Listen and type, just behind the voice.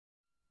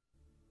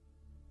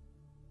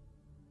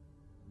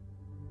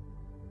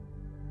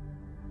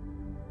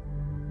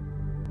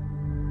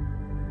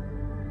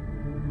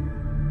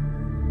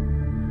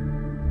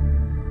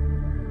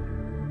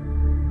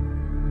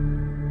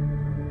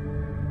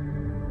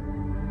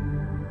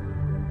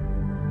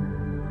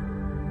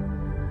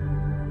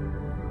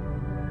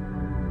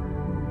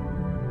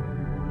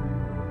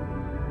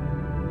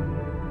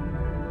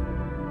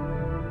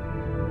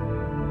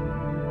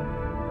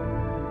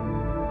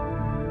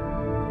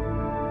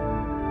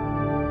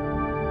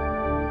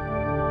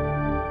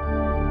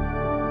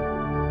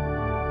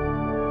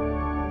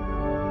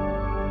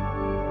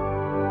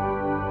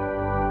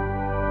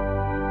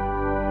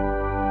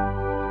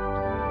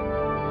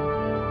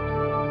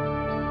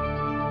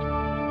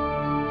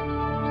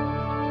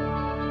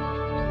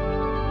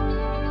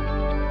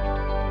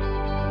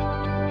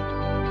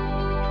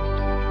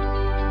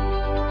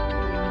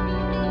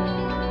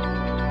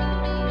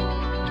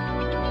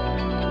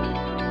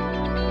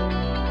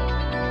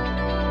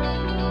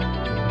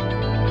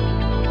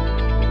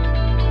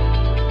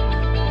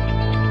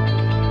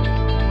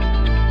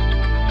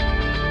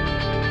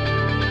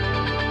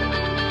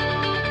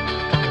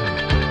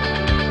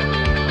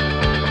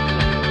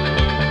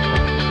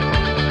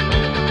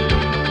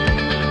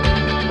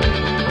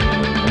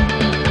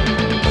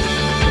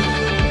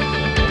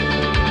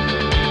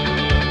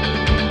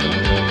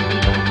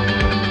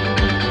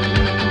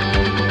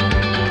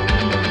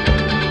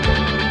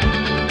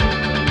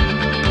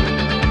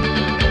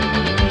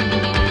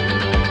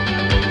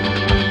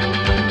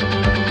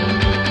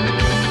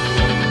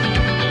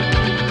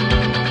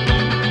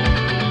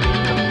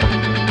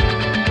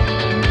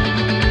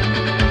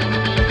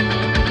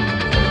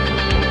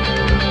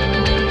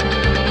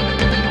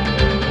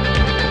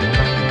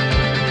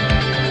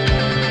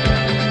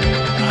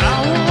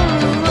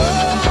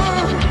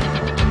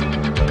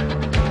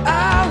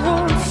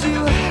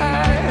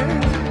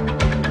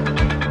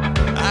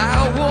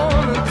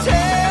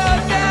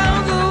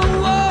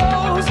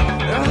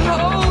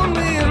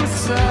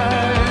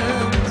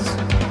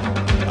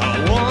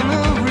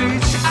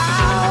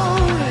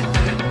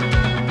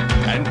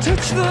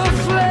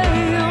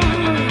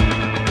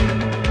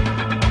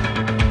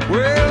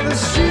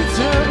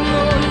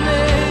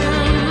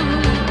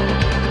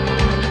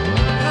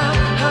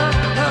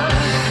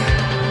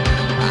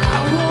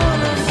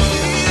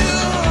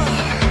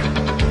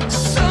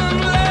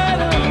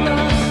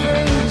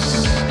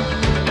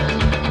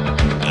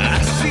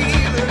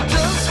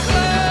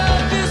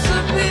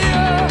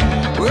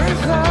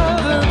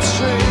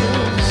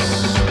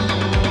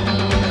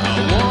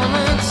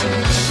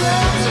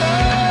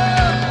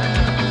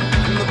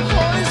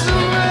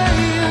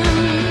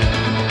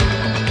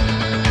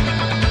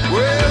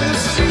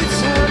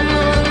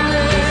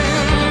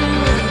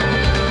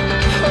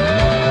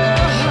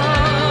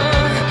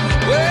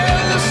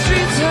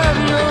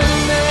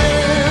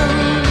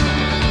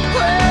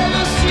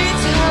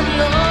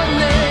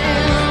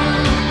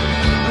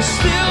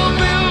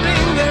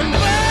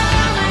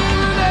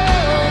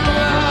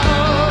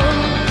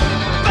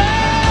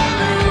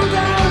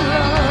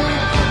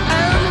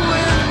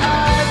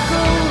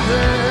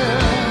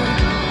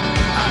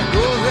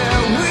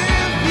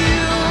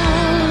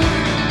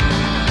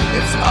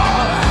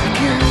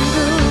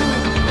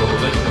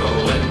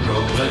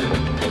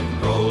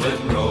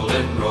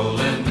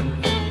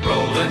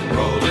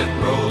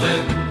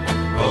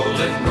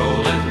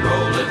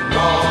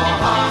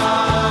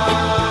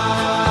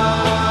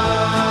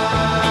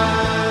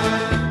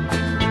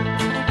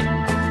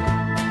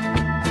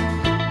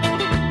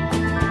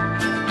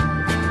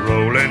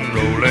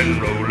rolling,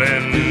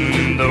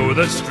 rolling, though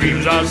the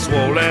streams are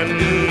swollen,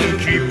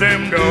 keep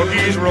them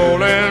doggies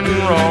rolling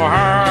raw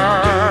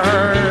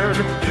hard.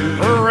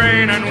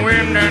 Rain and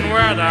wind and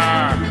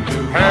weather,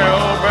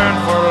 hell bent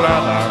for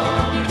leather,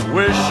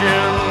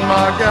 wishing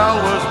my gal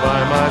was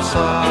by my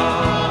side.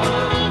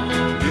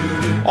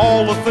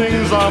 All the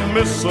things I'm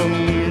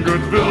missing,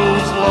 good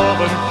victuals,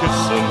 love and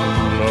kissing,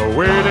 are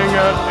waiting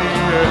at the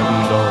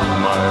end of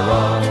my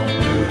ride.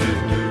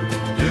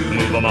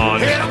 Move 'em on,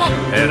 hit 'em up,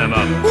 hit 'em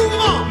up, move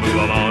 'em on, move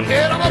 'em on,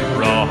 hit 'em up,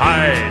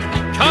 rawhide,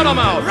 cut 'em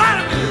out,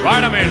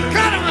 ride 'em in,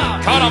 cut 'em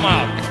out, cut 'em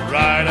out,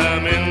 ride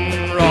 'em in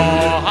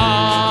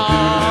rawhide.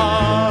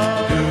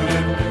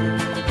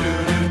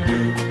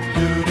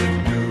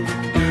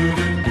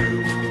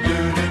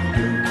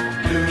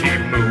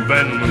 Keep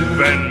moving,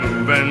 moving,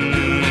 moving,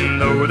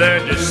 though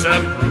they're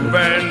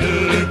disapproving,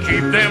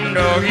 keep them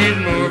doggies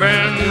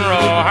moving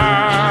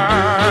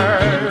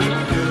rawhide.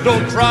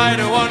 Don't try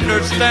to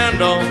understand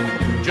them,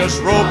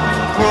 just rope,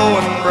 crow,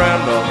 and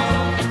brand them.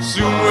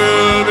 Soon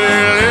we'll be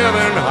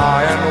living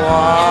high and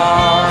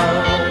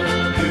wide.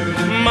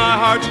 My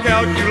heart's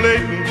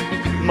calculating,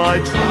 my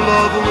true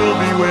love will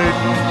be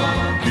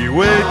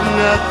waiting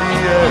at the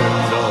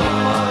end of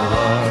my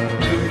ride.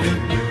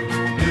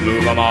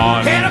 Move 'em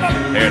on, hit 'em up,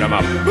 hit 'em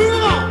up, move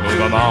 'em on,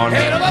 move 'em on,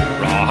 hit 'em up,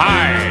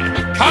 rawhide,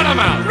 cut 'em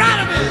out, ride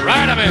 'em in,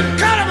 ride 'em in,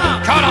 cut 'em out,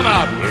 cut 'em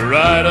out,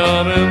 ride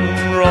 'em in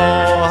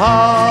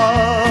rawhide.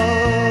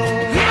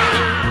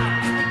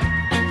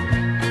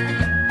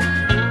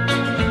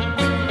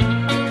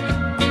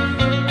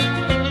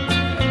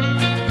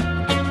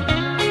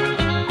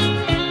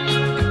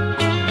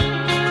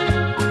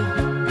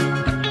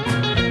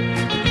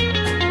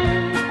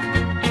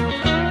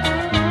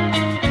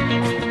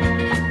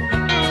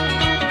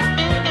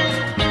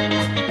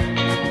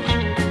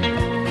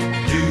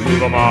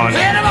 Move 'em on,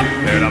 hit 'em up,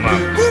 hit 'em up,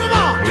 move 'em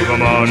on, move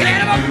 'em on,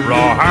 hit 'em up,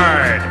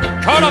 rawhide,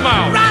 cut 'em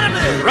out, ride 'em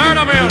in, ride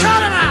 'em in,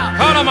 cut 'em out,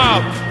 cut 'em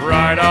out,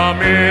 ride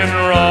 'em in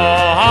rawhide.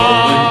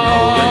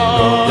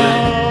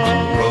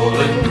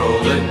 Rolling,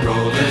 rolling,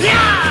 rolling,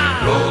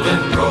 yeah,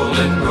 rolling,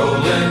 rolling,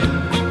 rolling,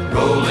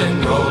 rolling,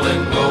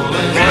 rolling,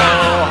 rolling,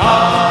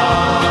 rawhide.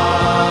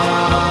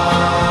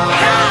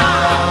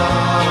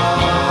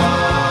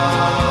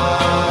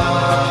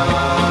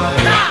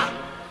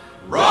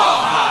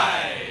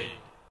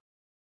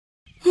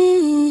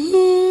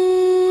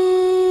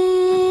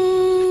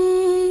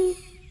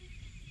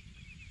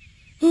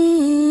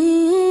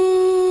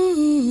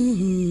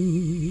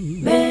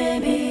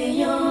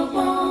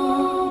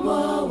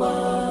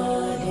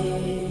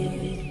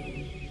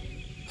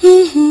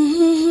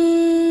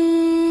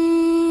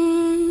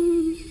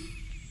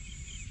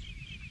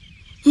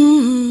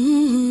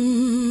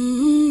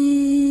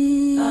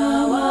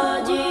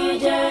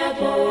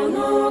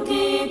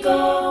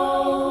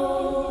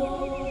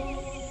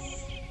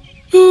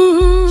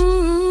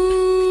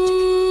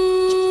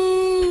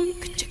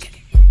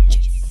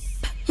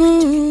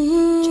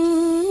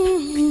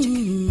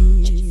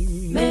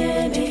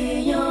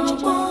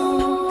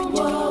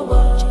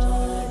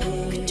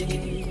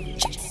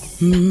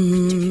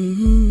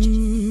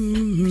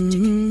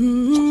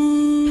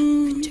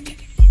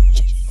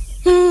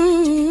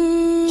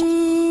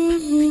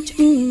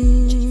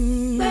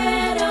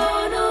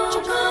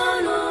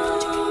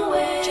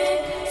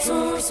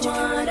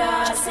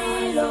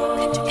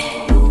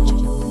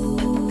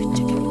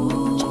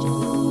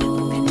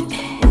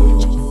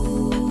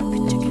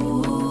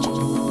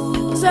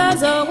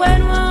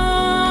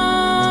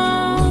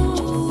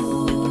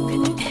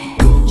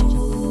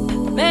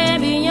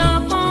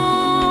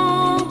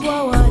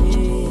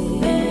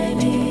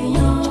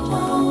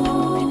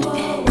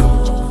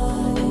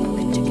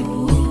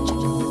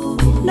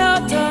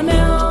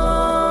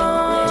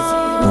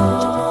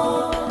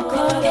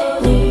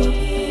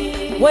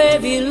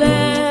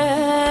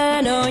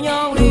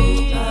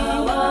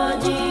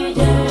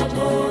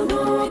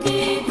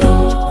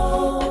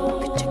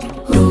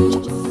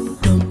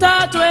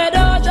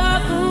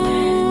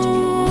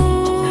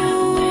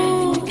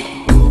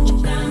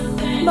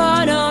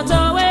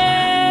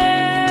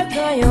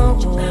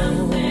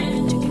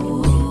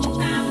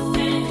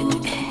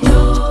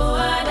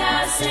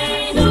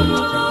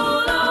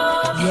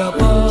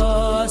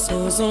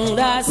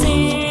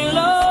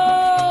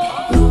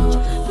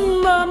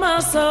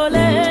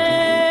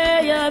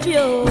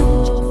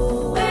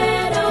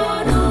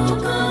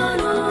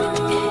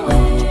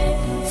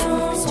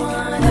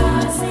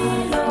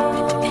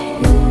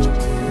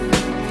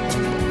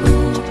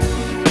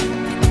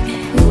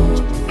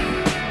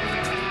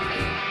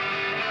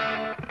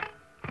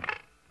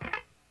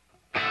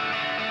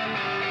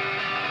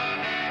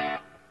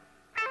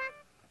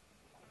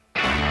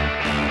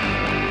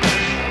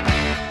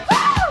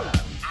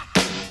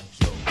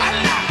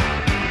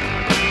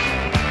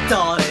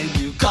 Darling,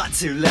 you got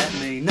to let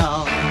me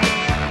know.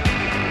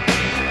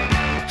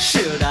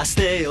 Should I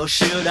stay or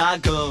should I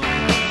go?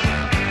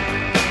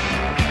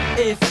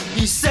 If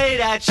you say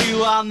that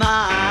you are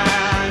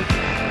mine,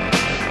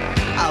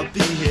 I'll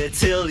be here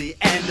till the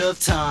end of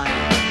time.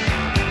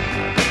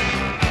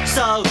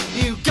 So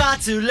you got got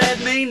to let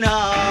me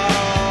know.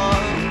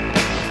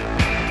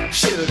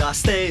 Should I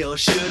stay or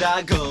should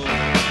I go?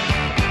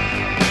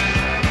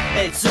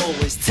 It's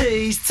always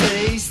tease,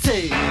 tease,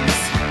 tease.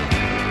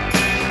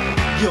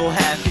 You're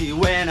happy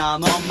when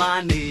I'm on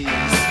my knees.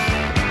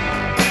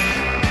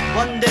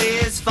 One day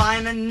it's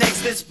fine and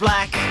next it's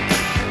black.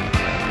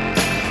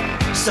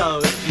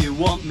 So if you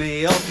want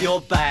me off your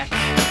back,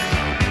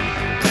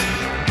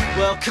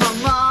 well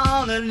come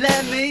on and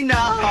let me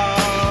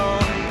know.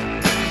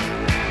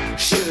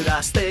 Should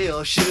I stay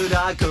or should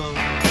I go?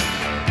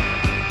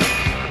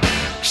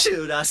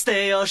 Should I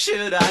stay or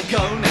should I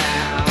go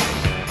now?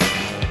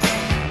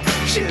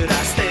 Should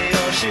I stay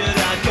or should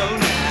I go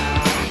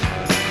now?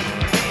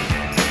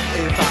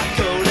 If I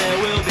go there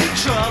will be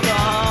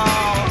trouble,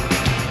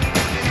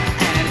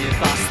 and if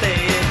I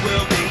stay it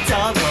will be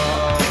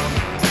double.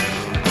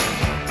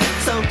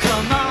 So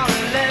come on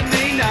and let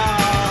me know.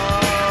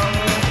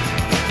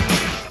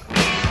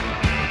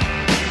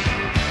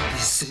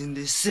 This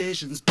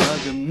indecision's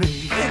bugging me.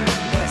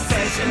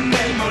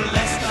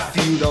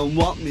 If you don't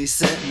want me,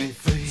 set me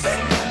free.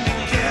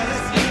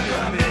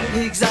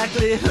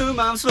 Exactly whom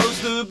I'm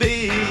supposed to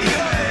be.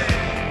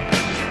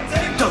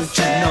 Don't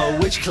you know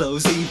which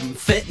clothes even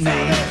fit me?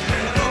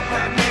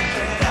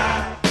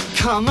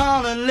 Come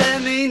on and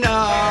let me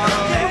know.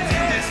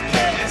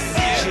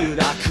 Should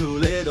I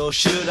cool it or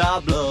should I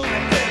blow?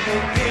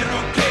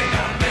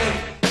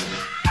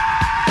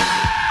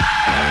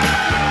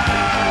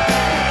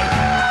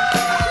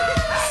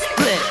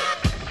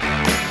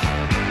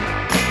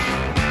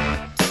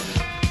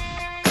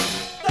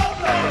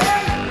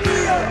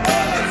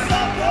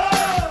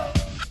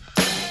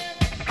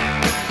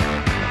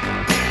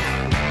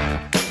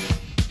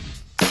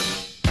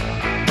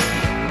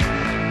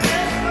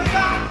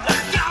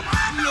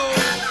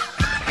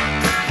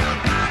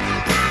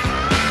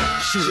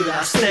 Should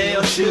I stay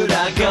or should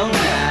I go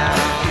now?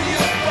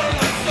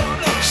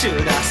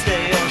 Should I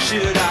stay or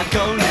should I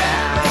go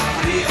now?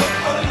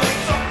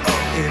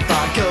 If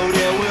I go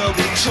there will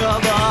be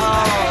trouble,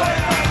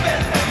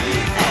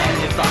 and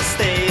if I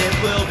stay it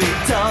will be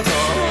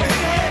double.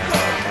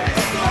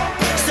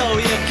 So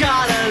you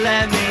gotta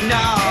let me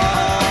know.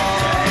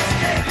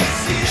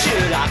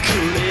 Should I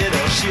cool it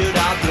or should I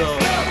blow?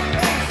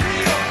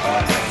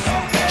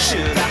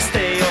 Should I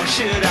stay or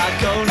should I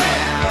go now?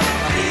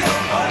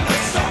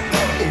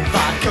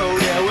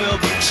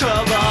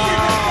 Trouble,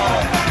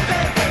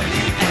 and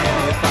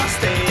if I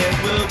stay it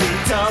will be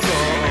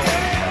double.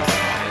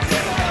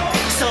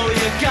 So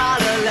you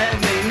gotta let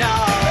me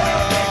know.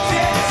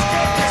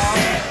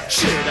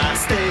 Should I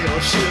stay or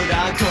should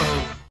I go?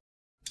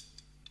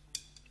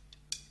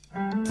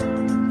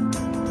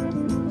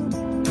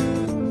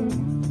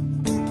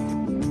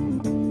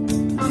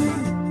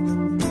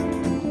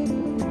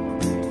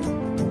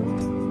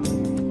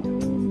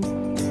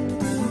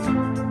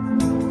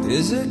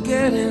 Is it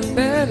getting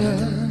better?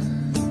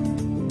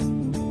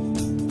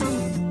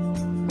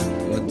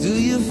 Do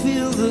you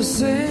feel the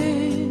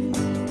same?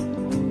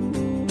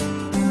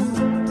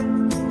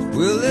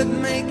 Will it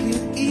make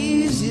it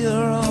easier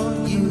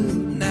on you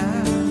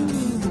now?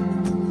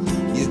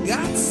 You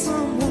got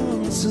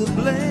someone to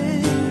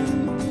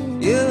blame.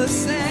 You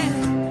said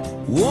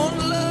one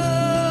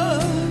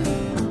love,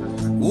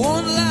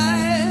 one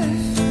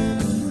life.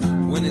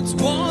 When it's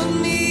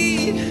one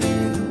need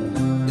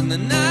in the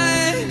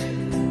night,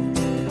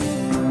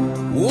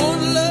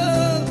 one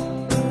love,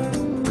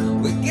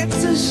 we get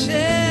to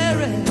share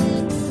it.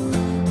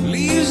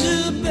 Leaves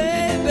you,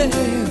 baby,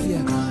 if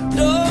you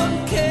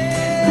don't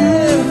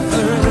care.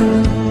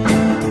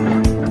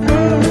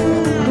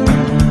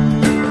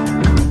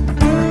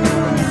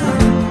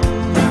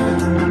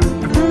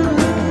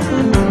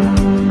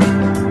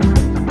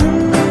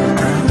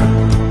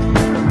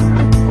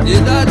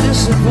 Did I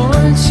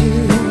disappoint you,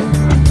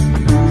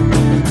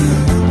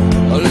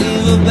 or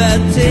leave a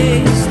bad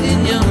taste in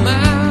your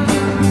mouth?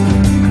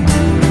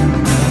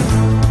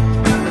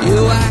 You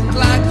act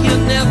like you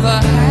never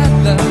had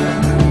love.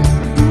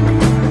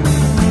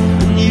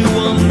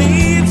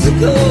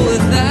 Go